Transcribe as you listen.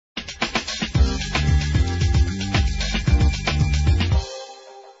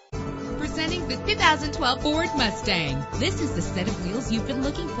2012 Ford Mustang. This is the set of wheels you've been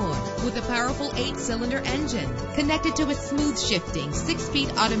looking for, with a powerful 8-cylinder engine connected to a smooth shifting 6-speed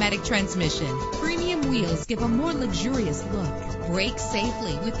automatic transmission. Premium wheels give a more luxurious look. Brake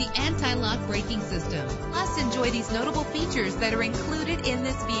safely with the anti-lock braking system. Plus, enjoy these notable features that are included in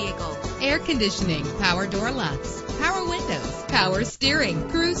this vehicle: air conditioning, power door locks, power windows, power steering,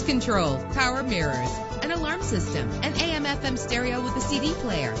 cruise control, power mirrors, an alarm system, an AM/FM stereo with a CD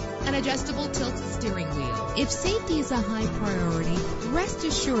player, an adjustable tilt steering wheel. If safety is a high priority, rest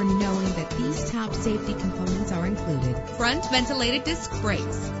assured knowing that these top safety components are included: front ventilated disc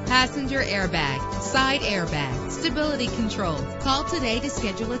brakes, passenger airbag, side airbag, stability control. Call today to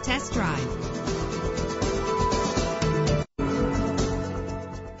schedule a test drive.